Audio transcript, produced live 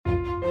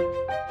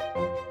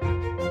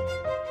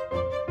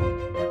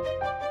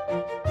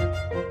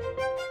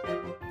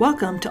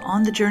Welcome to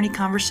On the Journey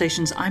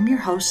Conversations. I'm your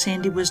host,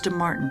 Sandy Wisdom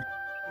Martin.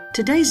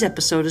 Today's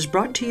episode is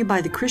brought to you by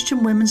the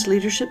Christian Women's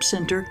Leadership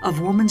Center of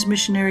Women's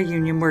Missionary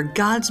Union, where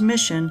God's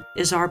mission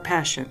is our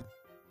passion.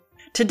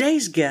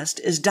 Today's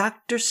guest is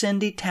Dr.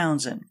 Cindy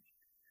Townsend.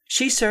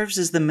 She serves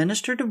as the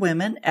minister to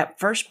women at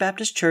First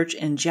Baptist Church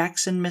in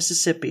Jackson,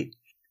 Mississippi.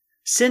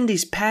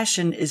 Cindy's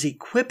passion is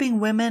equipping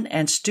women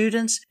and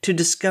students to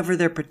discover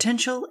their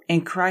potential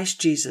in Christ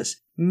Jesus.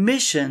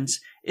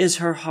 Missions is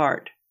her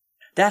heart.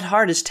 That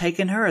heart has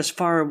taken her as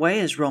far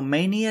away as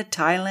Romania,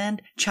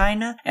 Thailand,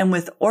 China, and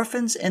with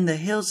orphans in the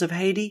hills of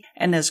Haiti,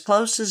 and as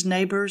close as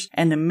neighbors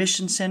and a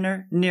mission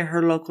center near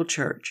her local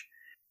church.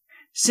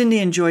 Cindy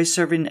enjoys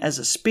serving as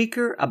a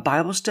speaker, a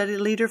Bible study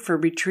leader for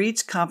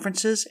retreats,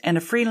 conferences, and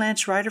a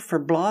freelance writer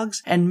for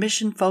blogs and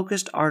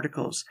mission-focused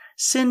articles.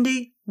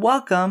 Cindy,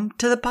 welcome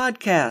to the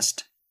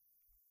podcast.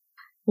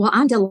 Well,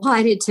 I'm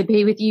delighted to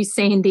be with you,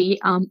 Sandy.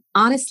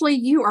 Honestly,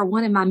 you are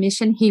one of my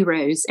mission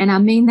heroes, and I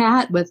mean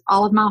that with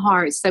all of my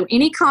heart. So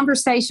any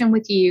conversation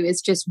with you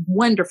is just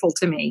wonderful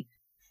to me.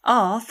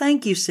 Oh,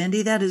 thank you,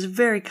 Cindy. That is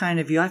very kind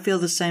of you. I feel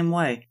the same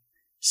way.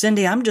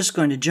 Cindy, I'm just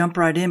going to jump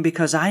right in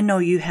because I know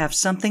you have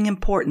something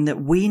important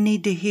that we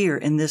need to hear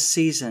in this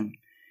season.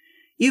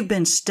 You've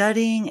been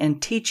studying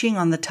and teaching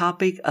on the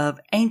topic of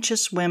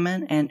anxious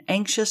women and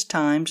anxious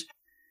times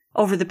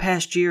over the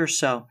past year or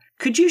so.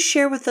 Could you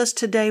share with us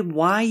today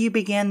why you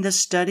began this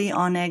study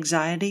on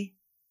anxiety?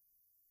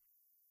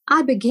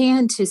 I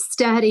began to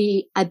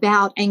study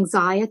about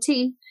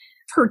anxiety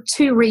for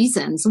two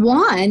reasons.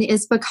 One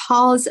is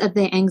because of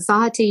the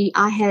anxiety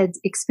I had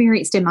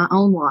experienced in my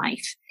own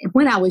life.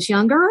 When I was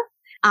younger,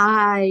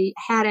 I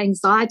had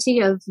anxiety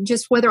of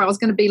just whether I was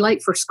going to be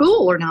late for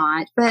school or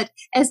not. But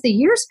as the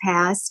years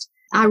passed,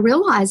 I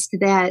realized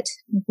that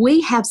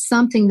we have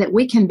something that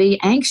we can be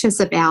anxious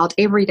about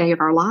every day of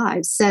our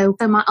lives. So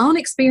my own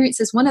experience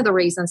is one of the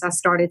reasons I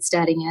started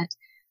studying it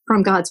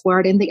from God's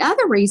Word. And the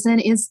other reason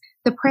is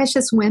the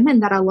precious women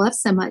that I love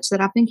so much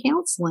that I've been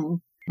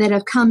counseling, that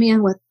have come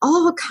in with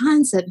all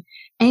kinds of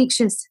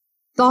anxious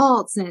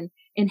thoughts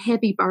and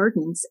heavy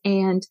burdens.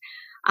 And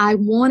I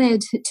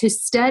wanted to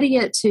study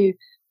it to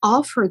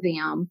offer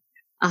them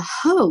a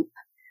hope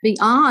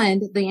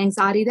beyond the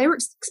anxiety they were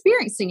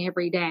experiencing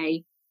every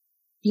day.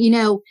 You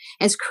know,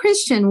 as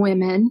Christian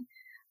women,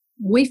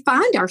 we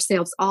find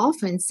ourselves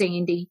often,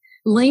 Sandy,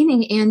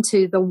 leaning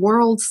into the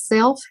world's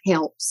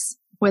self-helps,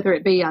 whether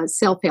it be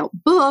self-help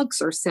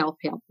books or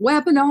self-help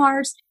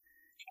webinars.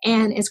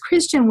 And as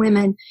Christian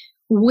women,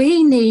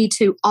 we need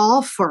to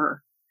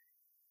offer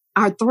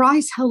our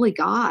thrice holy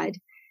God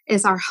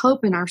as our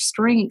hope and our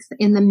strength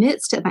in the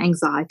midst of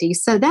anxiety.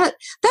 So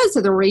those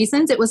are the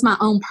reasons. It was my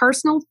own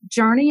personal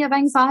journey of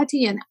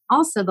anxiety, and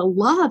also the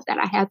love that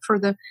I had for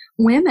the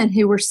women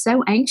who were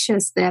so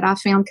anxious that I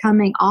found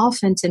coming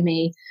often to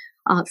me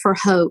for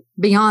hope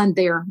beyond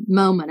their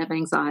moment of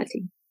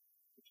anxiety.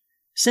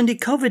 Cindy,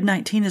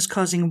 COVID-19 is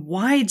causing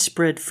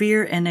widespread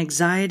fear and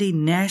anxiety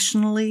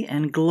nationally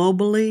and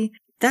globally.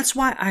 That's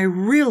why I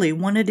really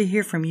wanted to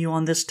hear from you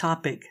on this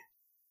topic.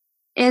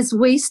 As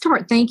we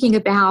start thinking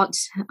about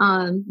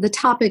the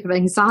topic of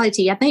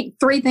anxiety, I think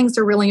three things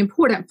are really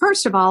important.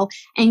 First of all,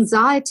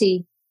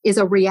 anxiety is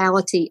a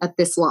reality of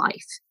this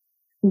life.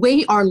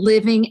 We are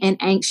living in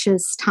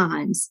anxious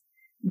times.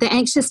 The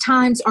anxious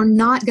times are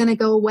not going to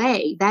go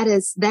away. That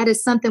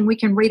is something we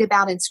can read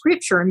about in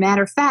Scripture.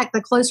 Matter of fact,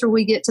 the closer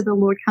we get to the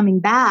Lord coming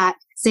back,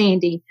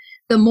 Sandy,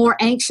 the more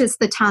anxious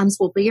the times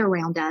will be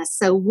around us.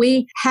 So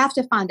we have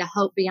to find a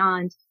hope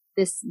beyond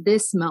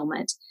this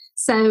moment.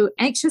 So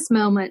anxious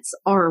moments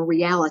are a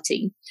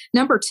reality.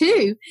 Number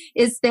two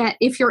is that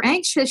if you're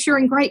anxious, you're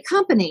in great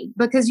company,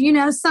 because, you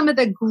know, some of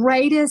the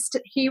greatest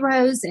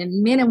heroes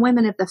and men and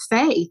women of the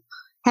faith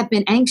have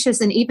been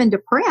anxious and even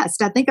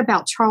depressed. I think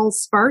about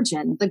Charles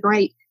Spurgeon, the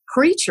great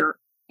preacher,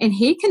 and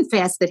he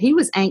confessed that he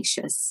was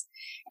anxious.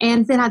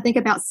 And then I think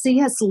about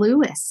C.S.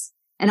 Lewis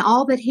and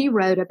all that he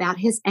wrote about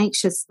his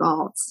anxious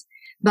thoughts,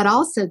 but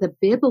also the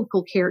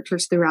biblical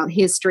characters throughout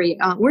history.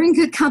 We're in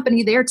good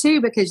company there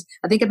too, because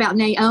I think about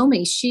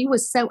Naomi. She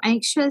was so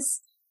anxious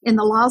in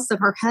the loss of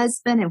her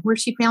husband and where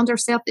she found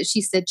herself that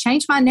she said,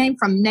 change my name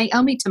from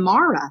Naomi to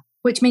Mara,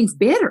 which means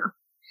bitter.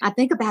 I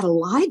think about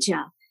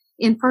Elijah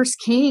in 1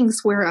 Kings,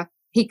 where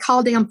he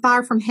called down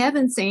fire from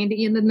heaven,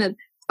 Sandy, and then the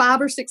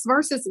 5 or 6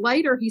 verses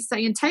later, he's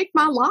saying, take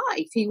my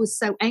life. He was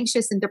so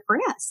anxious and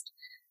depressed.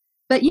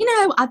 But, you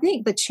know, I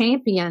think the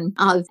champion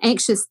of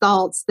anxious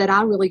thoughts that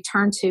I really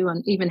turn to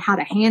and even how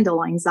to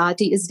handle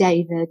anxiety is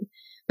David,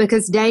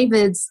 because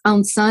David's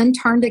own son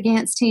turned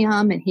against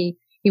him and he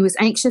was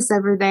anxious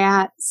over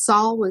that.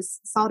 Saul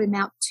sought him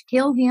out to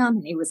kill him,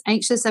 and he was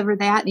anxious over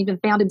that and even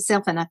found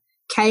himself in a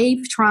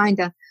cave trying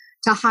to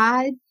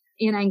hide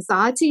in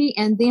anxiety.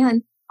 And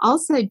then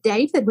also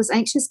David was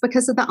anxious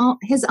because of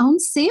his own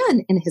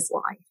sin in his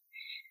life.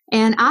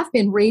 And I've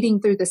been reading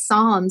through the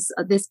Psalms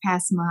this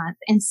past month,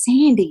 and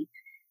Sandy,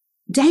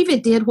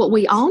 David did what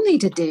we all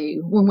need to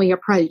do when we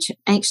approach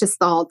anxious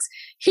thoughts.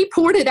 He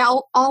poured it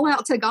all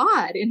out to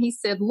God, and he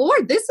said,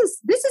 Lord, this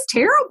is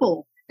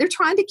terrible. they're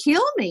trying to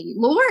kill me.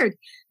 Lord,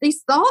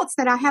 these thoughts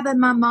that I have in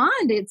my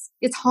mind, it's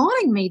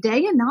haunting me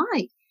day and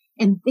night.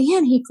 And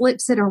then he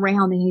flips it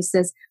around and he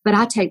says, but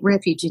I take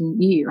refuge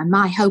in you, and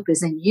my hope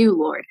is in you,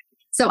 Lord.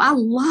 So I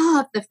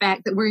love the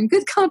fact that we're in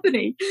good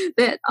company,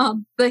 that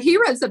the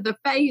heroes of the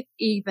faith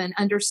even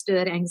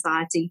understood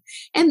anxiety.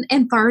 And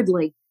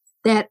thirdly,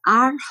 that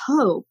our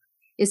hope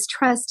is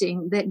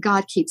trusting that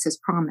God keeps his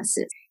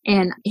promises.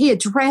 And he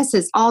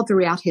addresses all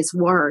throughout his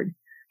word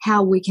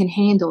how we can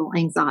handle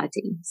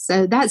anxiety.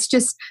 So that's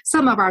just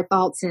some of our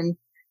thoughts in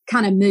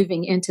kind of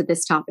moving into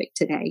this topic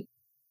today.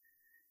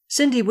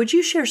 Cindy, would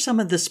you share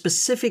some of the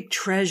specific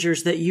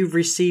treasures that you've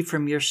received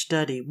from your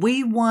study?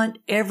 We want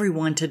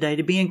everyone today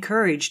to be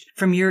encouraged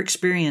from your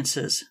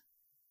experiences.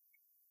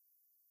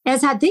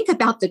 As I think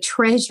about the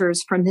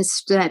treasures from this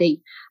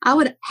study, I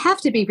would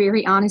have to be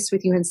very honest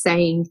with you in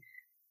saying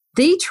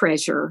the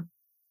treasure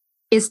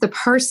is the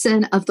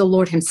person of the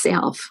Lord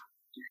himself,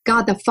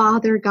 God the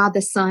Father, God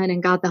the Son,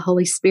 and God the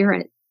Holy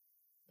Spirit.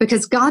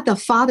 Because God the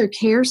Father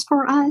cares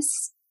for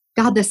us,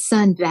 God the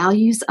Son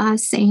values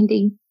us,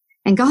 Sandy,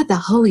 and God the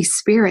Holy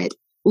Spirit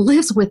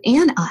lives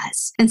within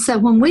us. And so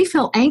when we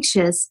feel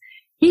anxious,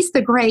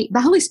 the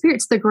Holy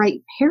Spirit's the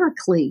great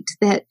paraclete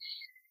that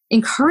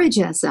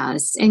encourages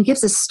us and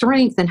gives us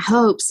strength and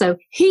hope. So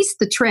he's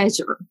the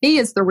treasure. He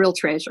is the real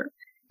treasure.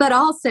 But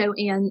also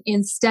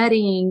in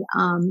studying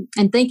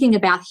and thinking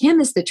about him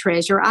as the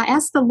treasure, I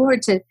asked the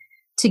Lord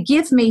to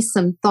give me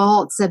some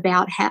thoughts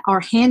about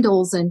our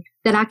handles and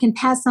that I can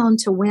pass on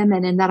to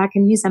women and that I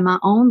can use in my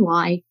own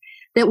life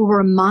that will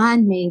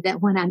remind me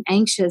that when I'm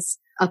anxious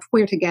of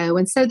where to go.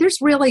 And so there's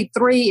really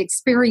 3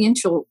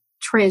 experiential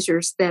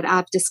treasures that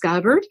I've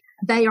discovered.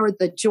 They are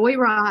the joy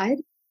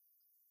ride,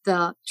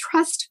 the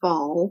trust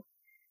fall,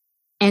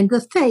 and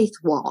the faith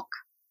walk.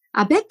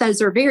 I bet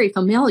those are very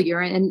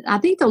familiar, and I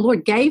think the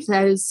Lord gave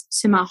those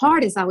to my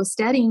heart as I was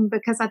studying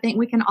because I think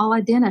we can all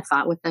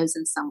identify with those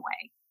in some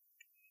way.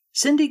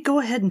 Cindy, go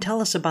ahead and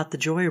tell us about the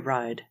joy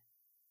ride.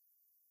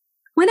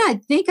 When I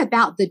think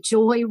about the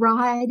joy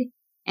ride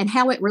and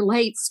how it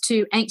relates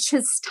to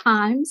anxious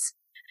times,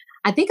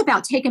 I think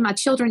about taking my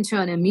children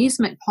to an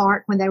amusement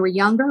park when they were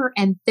younger,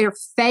 and their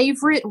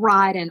favorite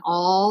ride in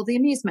all the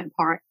amusement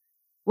park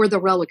were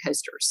the roller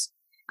coasters.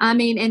 I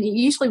mean, and it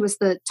usually was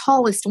the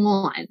tallest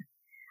one.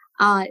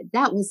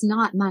 That was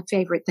not my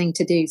favorite thing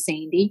to do,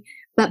 Sandy,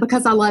 but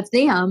because I loved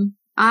them,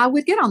 I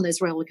would get on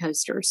those roller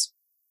coasters.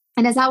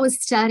 And as I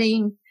was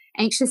studying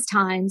anxious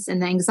times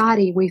and the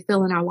anxiety we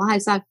feel in our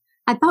lives, I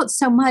thought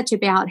so much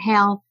about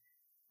how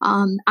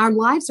our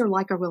lives are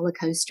like a roller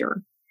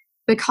coaster,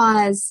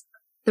 because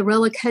the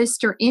roller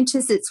coaster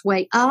inches its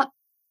way up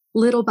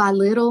little by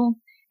little,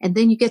 and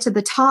then you get to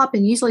the top,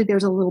 and usually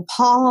there's a little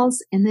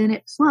pause, and then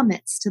it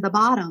plummets to the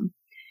bottom.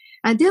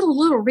 I did a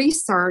little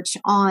research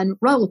on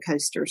roller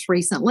coasters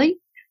recently.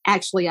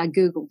 Actually, I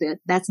Googled it.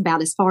 That's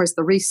about as far as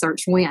the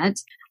research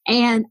went.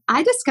 And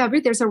I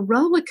discovered there's a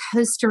roller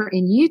coaster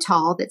in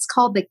Utah that's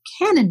called the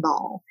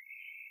Cannonball.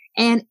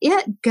 And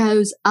it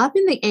goes up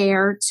in the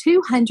air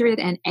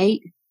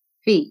 208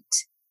 feet.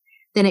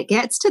 Then it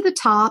gets to the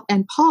top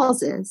and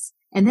pauses,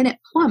 and then it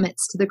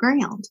plummets to the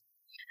ground.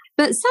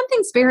 But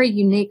something's very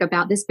unique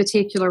about this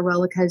particular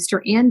roller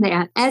coaster in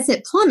that as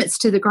it plummets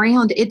to the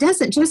ground, it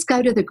doesn't just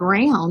go to the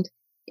ground,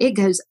 it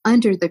goes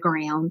under the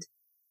ground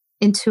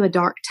into a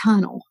dark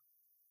tunnel.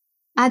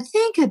 I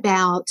think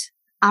about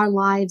our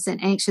lives in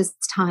anxious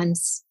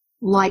times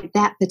like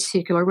that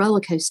particular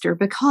roller coaster,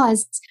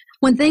 because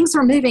when things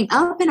are moving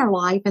up in our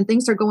life and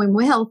things are going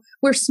well,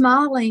 we're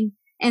smiling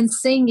and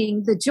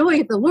singing, "The joy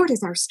of the Lord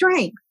is our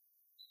strength."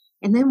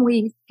 And then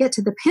we get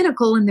to the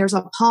pinnacle and there's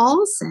a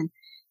pause and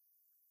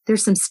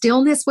there's some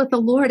stillness with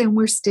the Lord, and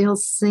we're still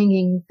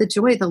singing, "The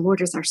joy of the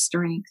Lord is our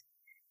strength."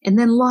 And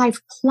then life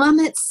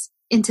plummets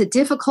into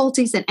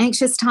difficulties and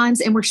anxious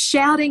times, and we're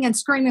shouting and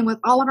screaming with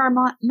all of our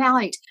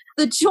might,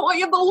 "The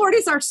joy of the Lord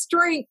is our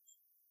strength."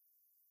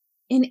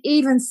 And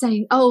even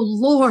saying, "Oh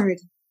Lord,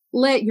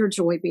 let your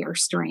joy be our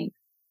strength."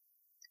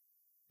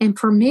 And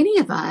for many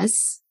of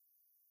us,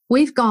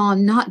 we've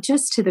gone not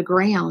just to the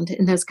ground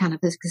in those kind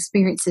of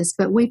experiences,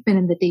 but we've been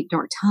in the deep,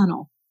 dark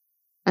tunnel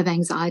of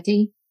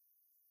anxiety.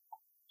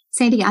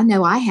 Sandy, I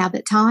know I have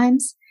at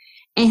times,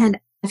 and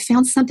I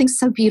found something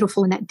so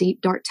beautiful in that deep,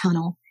 dark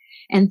tunnel.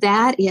 And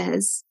that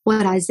is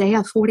what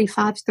Isaiah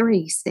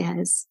 45:3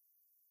 says.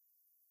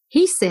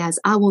 He says,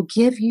 "I will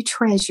give you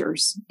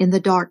treasures in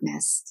the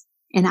darkness,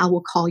 and I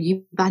will call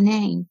you by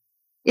name."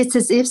 It's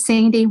as if,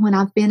 Sandy, when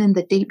I've been in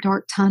the deep,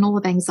 dark tunnel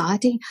of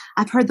anxiety,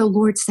 I've heard the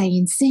Lord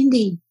saying,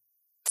 Cindy,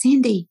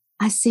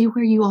 I see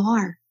where you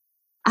are.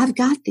 I've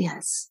got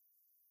this.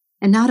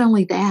 And not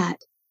only that,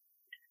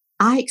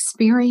 I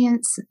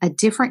experience a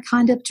different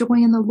kind of joy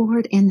in the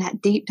Lord in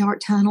that deep, dark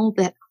tunnel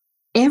that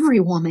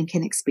every woman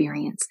can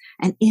experience,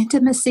 an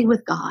intimacy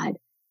with God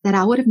that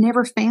I would have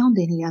never found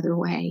any other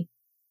way.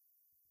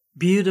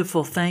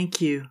 Beautiful. Thank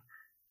you.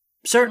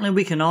 Certainly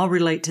we can all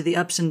relate to the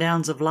ups and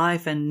downs of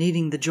life and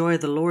needing the joy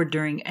of the Lord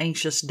during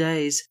anxious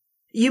days.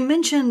 You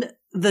mentioned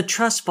the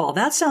trust fall.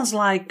 That sounds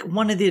like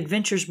one of the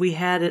adventures we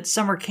had at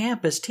summer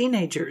camp as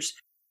teenagers.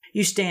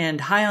 You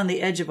stand high on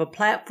the edge of a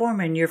platform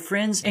and your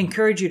friends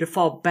encourage you to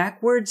fall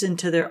backwards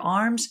into their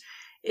arms.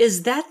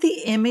 Is that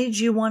the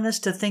image you want us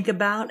to think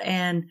about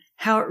and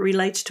how it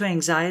relates to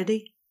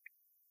anxiety?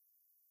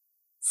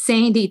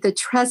 Sandy, the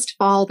trust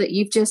fall that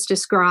you've just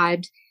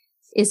described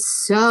is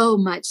so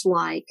much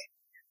like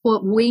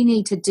what we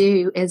need to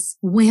do as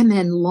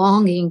women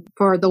longing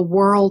for the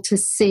world to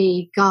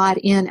see God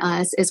in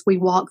us as we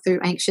walk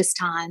through anxious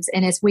times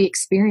and as we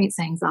experience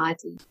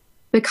anxiety.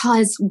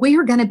 Because we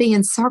are going to be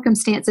in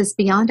circumstances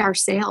beyond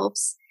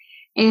ourselves.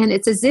 And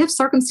it's as if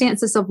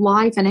circumstances of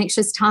life and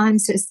anxious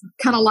times is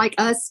kind of like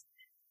us,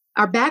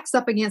 our backs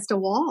up against a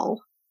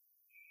wall.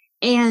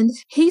 And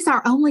He's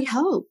our only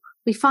hope.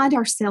 We find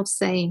ourselves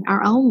saying,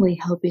 our only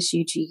hope is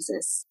you,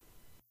 Jesus.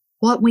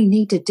 What we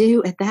need to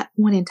do at that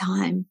point in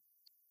time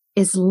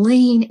is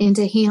lean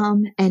into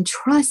Him and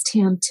trust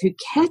Him to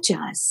catch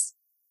us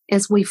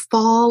as we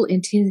fall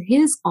into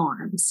His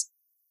arms.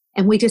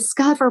 And we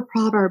discover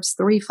Proverbs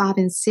 3, 5,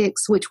 and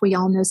 6, which we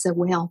all know so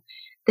well,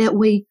 that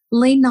we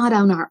lean not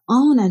on our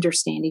own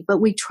understanding,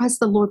 but we trust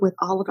the Lord with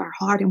all of our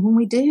heart. And when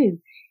we do,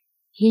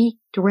 He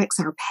directs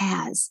our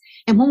paths.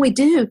 And when we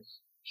do,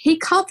 He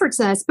comforts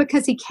us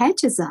because He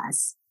catches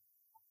us.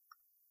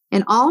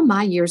 In all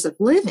my years of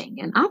living,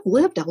 and I've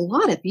lived a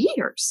lot of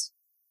years,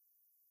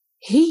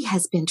 He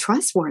has been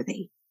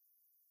trustworthy.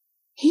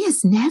 He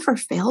has never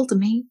failed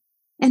me.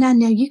 And I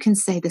know you can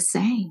say the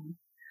same.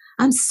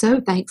 I'm so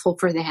thankful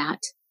for that.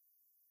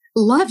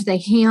 Love the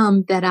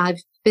hymn that I've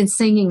been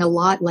singing a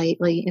lot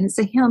lately, and it's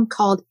a hymn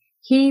called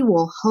He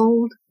Will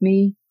Hold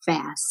Me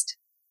Fast.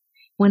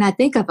 When I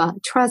think of a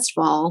trust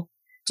fall,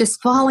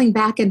 just falling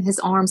back in His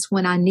arms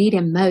when I need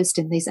Him most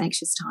in these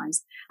anxious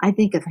times, I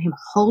think of Him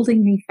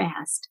holding me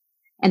fast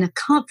and a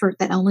comfort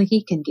that only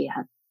He can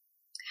give.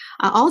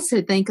 I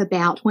also think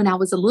about when I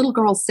was a little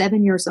girl,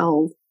 7 years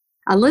old.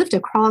 I lived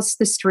across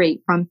the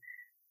street from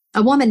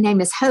a woman named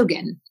Miss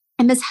Hogan.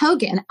 And Miss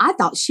Hogan, I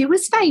thought she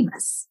was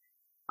famous,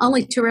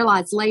 only to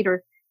realize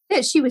later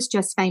that she was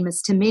just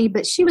famous to me,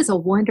 but she was a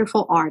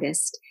wonderful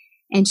artist.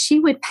 And she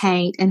would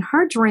paint, and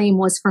her dream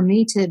was for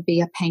me to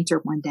be a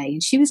painter one day.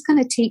 And she was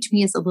going to teach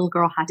me as a little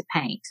girl how to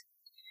paint.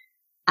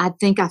 I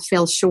think I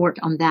fell short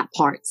on that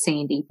part,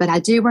 Sandy. But I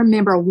do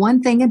remember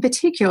one thing in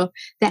particular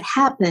that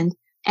happened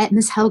at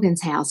Miss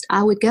Hogan's house.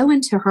 I would go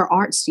into her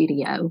art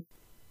studio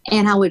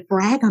and I would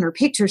brag on her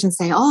pictures and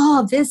say,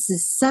 oh, this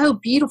is so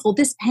beautiful.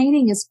 This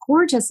painting is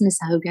gorgeous, Miss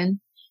Hogan.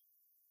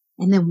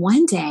 And then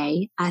one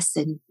day I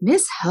said,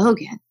 Miss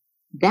Hogan,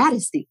 that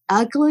is the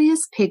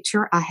ugliest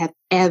picture I have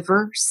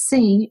ever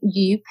seen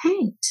you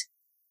paint.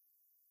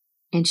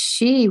 And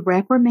she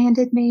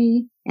reprimanded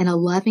me in a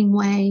loving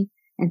way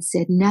and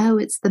said, no,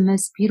 it's the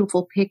most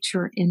beautiful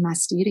picture in my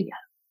studio.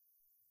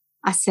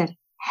 I said,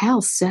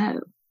 how so?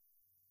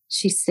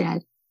 She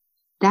said,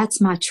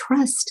 that's my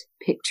trust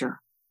picture.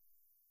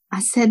 I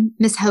said,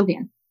 Miss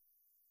Hogan,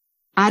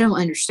 I don't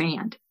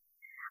understand.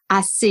 I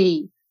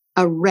see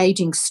a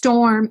raging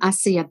storm. I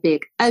see a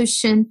big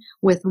ocean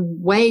with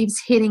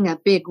waves hitting a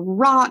big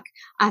rock.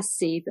 I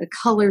see the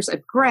colors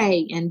of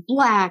gray and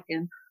black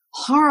and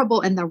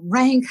horrible and the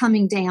rain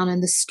coming down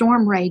and the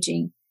storm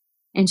raging.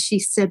 And she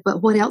said,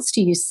 but what else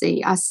do you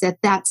see? I said,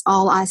 that's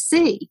all I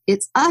see.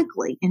 It's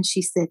ugly. And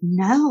she said,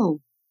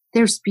 no,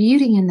 there's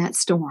beauty in that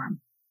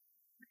storm.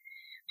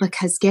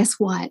 Because guess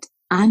what?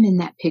 I'm in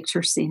that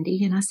picture,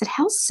 Cindy. And I said,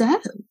 how so?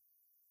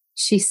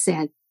 She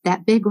said,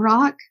 that big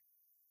rock?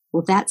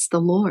 Well, that's the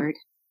Lord.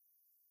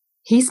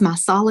 He's my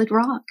solid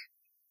rock.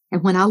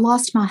 And when I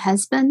lost my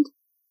husband,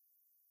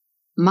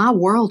 my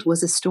world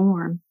was a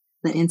storm.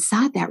 But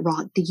inside that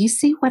rock, do you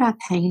see what I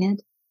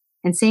painted?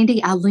 And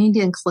Sandy, I leaned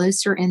in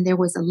closer and there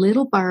was a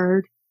little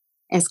bird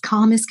as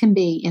calm as can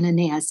be in a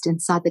nest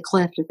inside the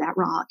cleft of that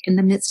rock in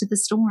the midst of the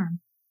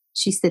storm.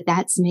 She said,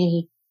 that's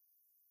me.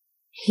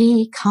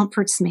 He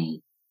comforts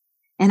me.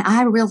 And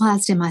I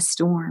realized in my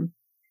storm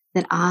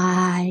that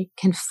I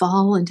can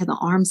fall into the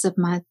arms of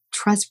my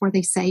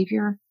trustworthy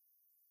Savior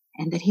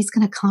and that He's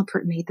going to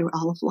comfort me through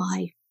all of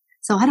life.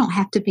 So I don't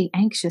have to be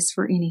anxious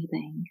for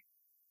anything.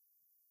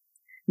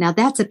 Now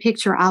that's a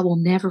picture I will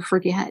never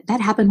forget.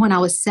 That happened when I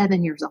was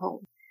 7 years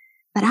old.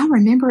 But I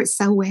remember it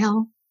so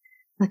well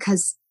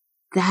because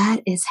that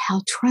is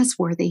how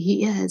trustworthy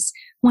He is.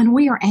 When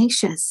we are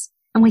anxious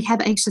and we have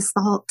anxious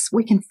thoughts,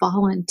 we can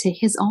fall into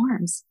His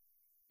arms.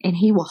 And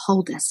He will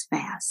hold us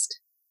fast.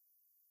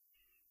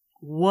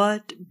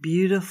 What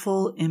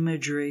beautiful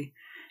imagery.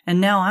 And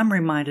now I'm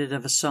reminded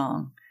of a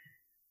song.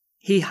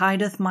 He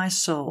hideth my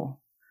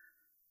soul.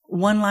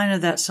 One line of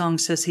that song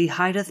says, He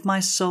hideth my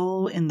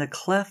soul in the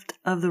cleft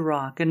of the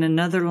rock. And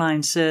another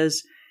line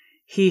says,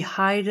 He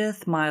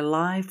hideth my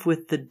life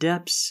with the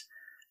depths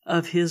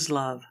of His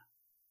love.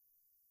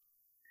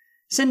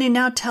 Cindy,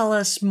 now tell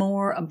us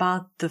more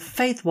about the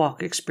Faith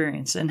Walk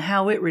experience and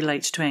how it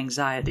relates to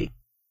anxiety.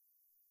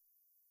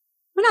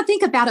 When I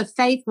think about a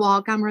faith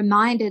walk, I'm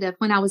reminded of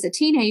when I was a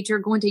teenager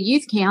going to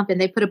youth camp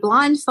and they put a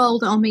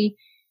blindfold on me,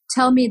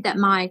 tell me that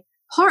my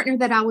partner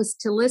that I was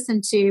to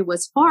listen to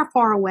was far,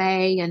 far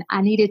away, and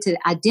I needed to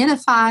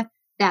identify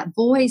that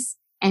voice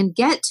and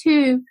get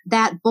to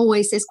that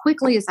voice as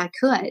quickly as I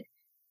could.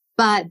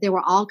 But there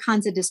were all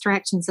kinds of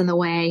distractions in the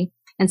way.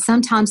 And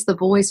sometimes the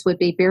voice would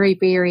be very,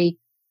 very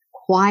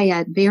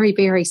quiet, very,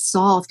 very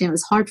soft. And it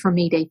was hard for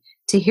me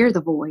to hear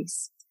the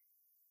voice.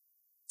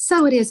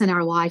 So it is in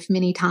our life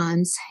many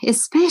times,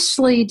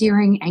 especially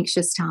during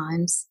anxious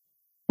times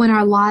when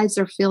our lives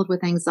are filled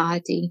with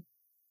anxiety.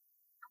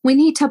 We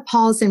need to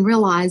pause and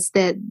realize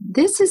that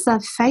this is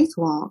a faith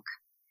walk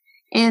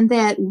and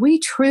that we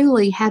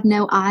truly have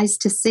no eyes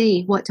to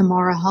see what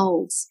tomorrow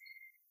holds.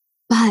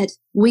 But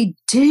we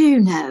do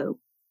know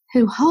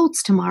who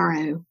holds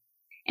tomorrow,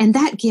 and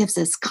that gives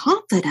us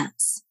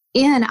confidence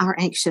in our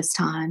anxious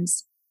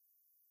times.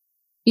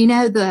 You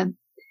know, the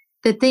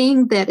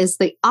thing that is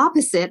the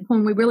opposite,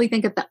 when we really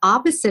think of the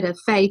opposite of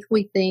faith,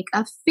 we think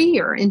of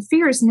fear. And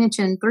fear is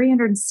mentioned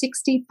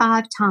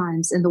 365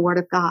 times in the Word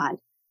of God.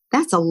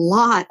 That's a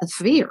lot of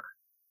fear.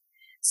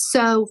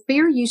 So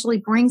fear usually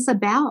brings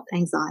about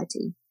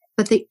anxiety,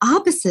 but the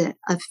opposite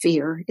of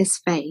fear is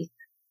faith.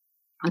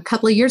 A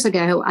couple of years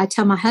ago, I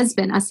tell my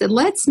husband, I said,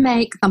 let's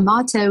make the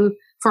motto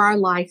for our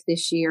life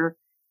this year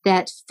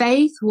that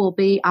faith will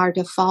be our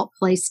default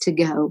place to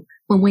go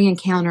when we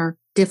encounter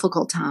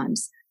difficult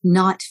times,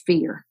 not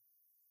fear.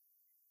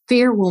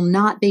 Fear will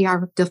not be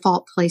our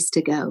default place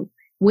to go.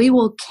 We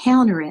will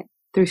counter it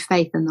through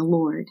faith in the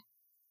Lord.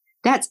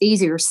 That's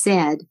easier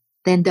said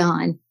than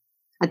done.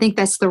 I think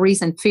that's the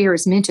reason fear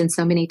is mentioned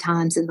so many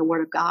times in the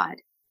Word of God.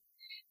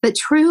 But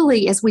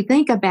truly, as we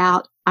think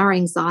about our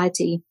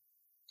anxiety,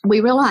 we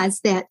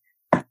realize that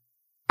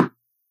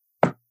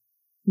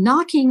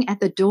knocking at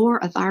the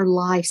door of our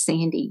life,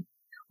 Sandy,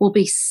 will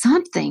be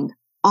something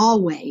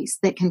always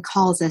that can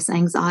cause us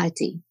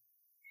anxiety.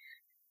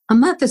 A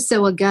month or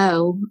so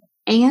ago,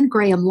 Anne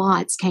Graham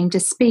Lotz came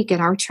to speak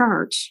at our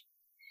church.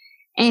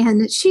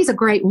 And she's a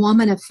great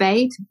woman of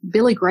faith,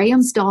 Billy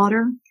Graham's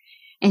daughter.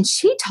 And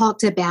she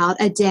talked about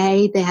a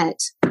day that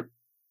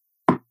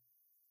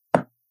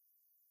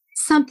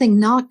something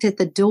knocked at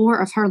the door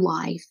of her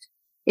life.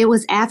 It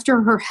was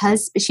after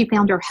she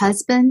found her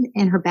husband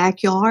in her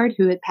backyard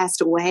who had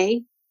passed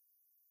away.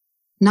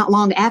 Not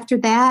long after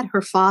that,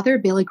 her father,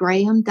 Billy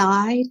Graham,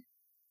 died.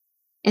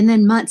 And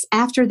then months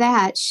after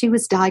that, she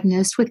was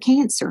diagnosed with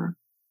cancer.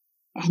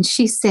 And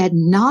she said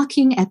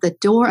knocking at the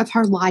door of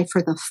her life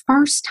for the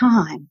first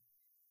time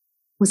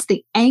was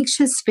the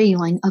anxious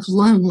feeling of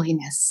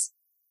loneliness.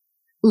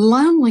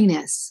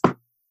 Loneliness,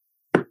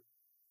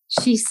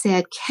 she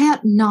said,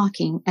 kept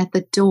knocking at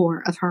the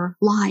door of her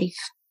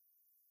life.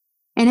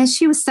 And as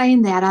she was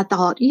saying that, I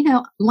thought,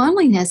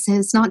 loneliness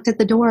has knocked at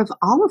the door of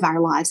all of our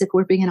lives, if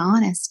we're being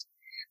honest.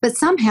 But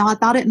somehow I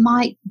thought it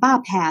might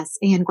bypass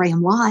Anne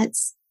Graham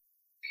Lotz.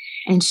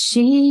 And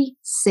she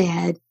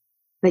said,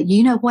 but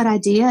you know what I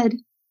did?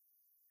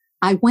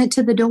 I went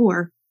to the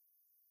door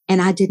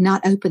and I did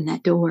not open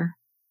that door.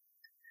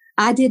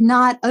 I did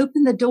not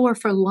open the door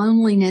for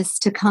loneliness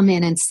to come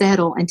in and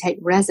settle and take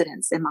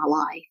residence in my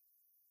life.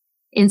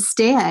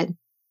 Instead,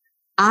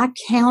 I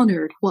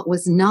countered what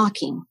was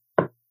knocking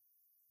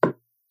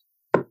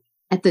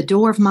at the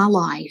door of my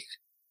life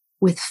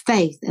with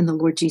faith in the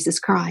Lord Jesus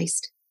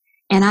Christ.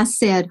 And I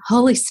said,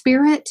 Holy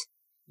Spirit,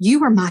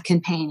 you are my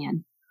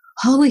companion.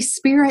 Holy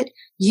Spirit,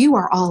 you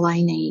are all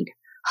I need.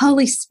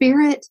 Holy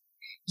Spirit,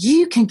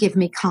 you can give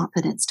me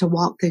confidence to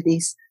walk through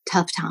these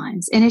tough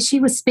times. And as she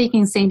was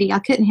speaking, Sandy, I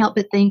couldn't help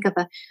but think of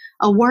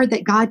a word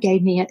that God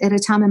gave me at a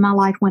time in my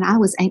life when I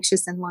was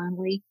anxious and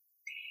lonely.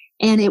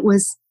 And it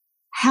was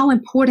how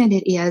important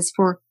it is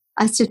for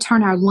us to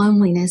turn our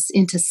loneliness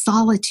into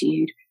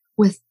solitude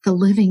with the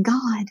living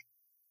God.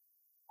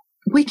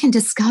 We can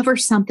discover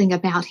something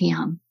about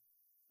Him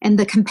and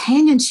the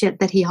companionship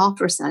that He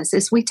offers us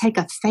as we take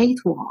a faith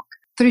walk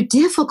through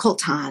difficult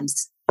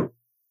times,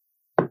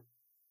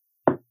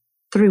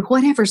 through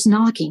whatever's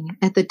knocking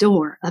at the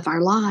door of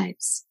our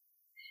lives.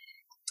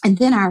 And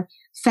then our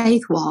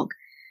faith walk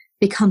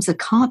becomes a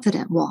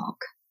confident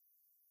walk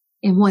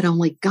in what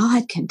only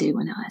God can do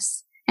in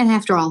us. And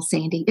after all,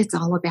 Sandy, it's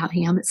all about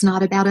Him. It's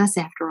not about us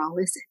after all,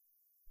 is it?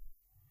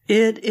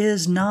 It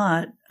is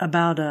not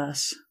about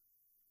us.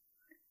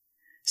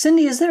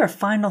 Cindy, is there a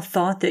final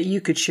thought that you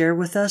could share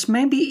with us,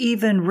 maybe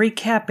even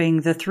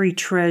recapping the 3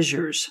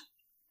 treasures?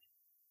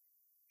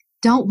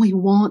 Don't we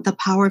want the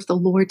power of the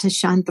Lord to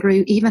shine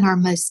through even our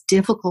most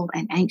difficult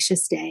and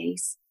anxious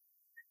days?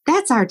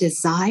 That's our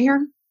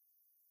desire,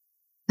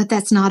 but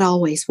that's not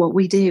always what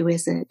we do,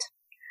 is it?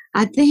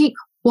 I think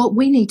what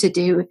we need to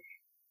do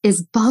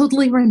is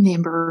boldly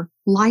remember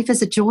life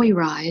is a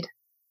joyride.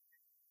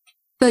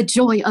 The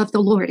joy of the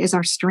Lord is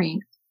our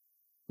strength.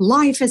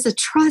 Life is a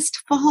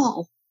trust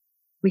fall.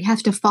 We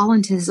have to fall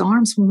into His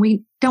arms when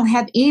we don't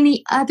have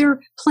any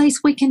other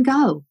place we can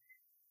go,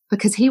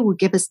 because He will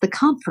give us the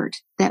comfort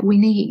that we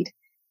need.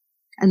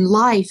 And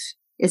life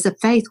is a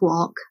faith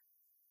walk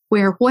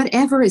where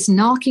whatever is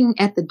knocking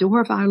at the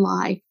door of our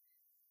life,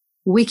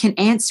 we can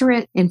answer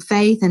it in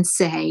faith and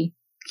say,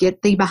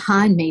 get thee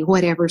behind me,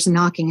 whatever's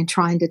knocking and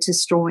trying to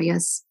destroy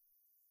us.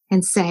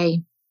 and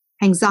say,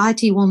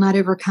 anxiety will not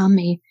overcome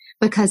me,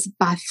 because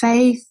by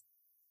faith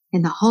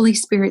in the Holy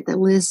Spirit that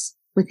lives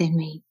within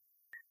me,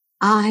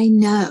 I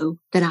know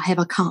that I have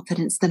a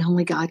confidence that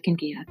only God can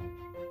give.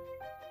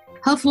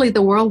 Hopefully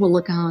the world will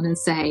look on and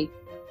say,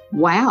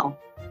 wow,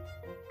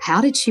 how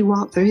did she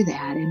walk through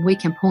that? And we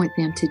can point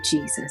them to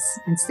Jesus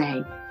and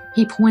say,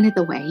 He pointed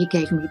the way. He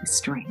gave me the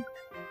strength.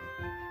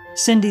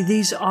 Cindy,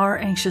 these are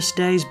anxious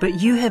days,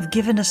 but you have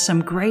given us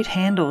some great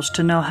handles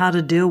to know how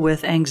to deal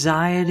with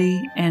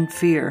anxiety and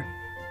fear.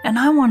 And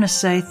I want to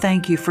say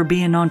thank you for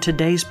being on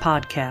today's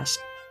podcast.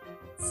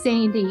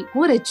 Sandy,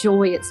 what a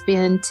joy it's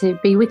been to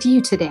be with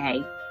you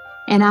today.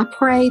 And I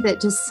pray that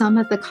just some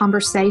of the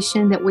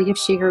conversation that we have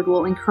shared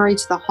will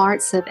encourage the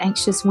hearts of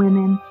anxious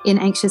women in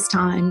anxious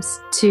times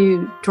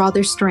to draw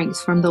their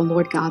strength from the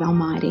Lord God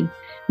Almighty.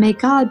 May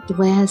God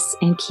bless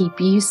and keep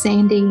you,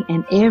 Sandy,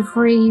 and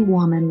every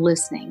woman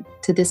listening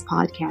to this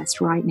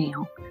podcast right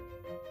now.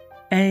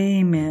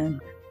 Amen.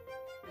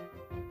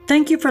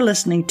 Thank you for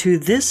listening to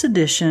this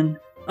edition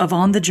of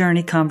On the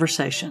Journey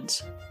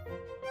Conversations.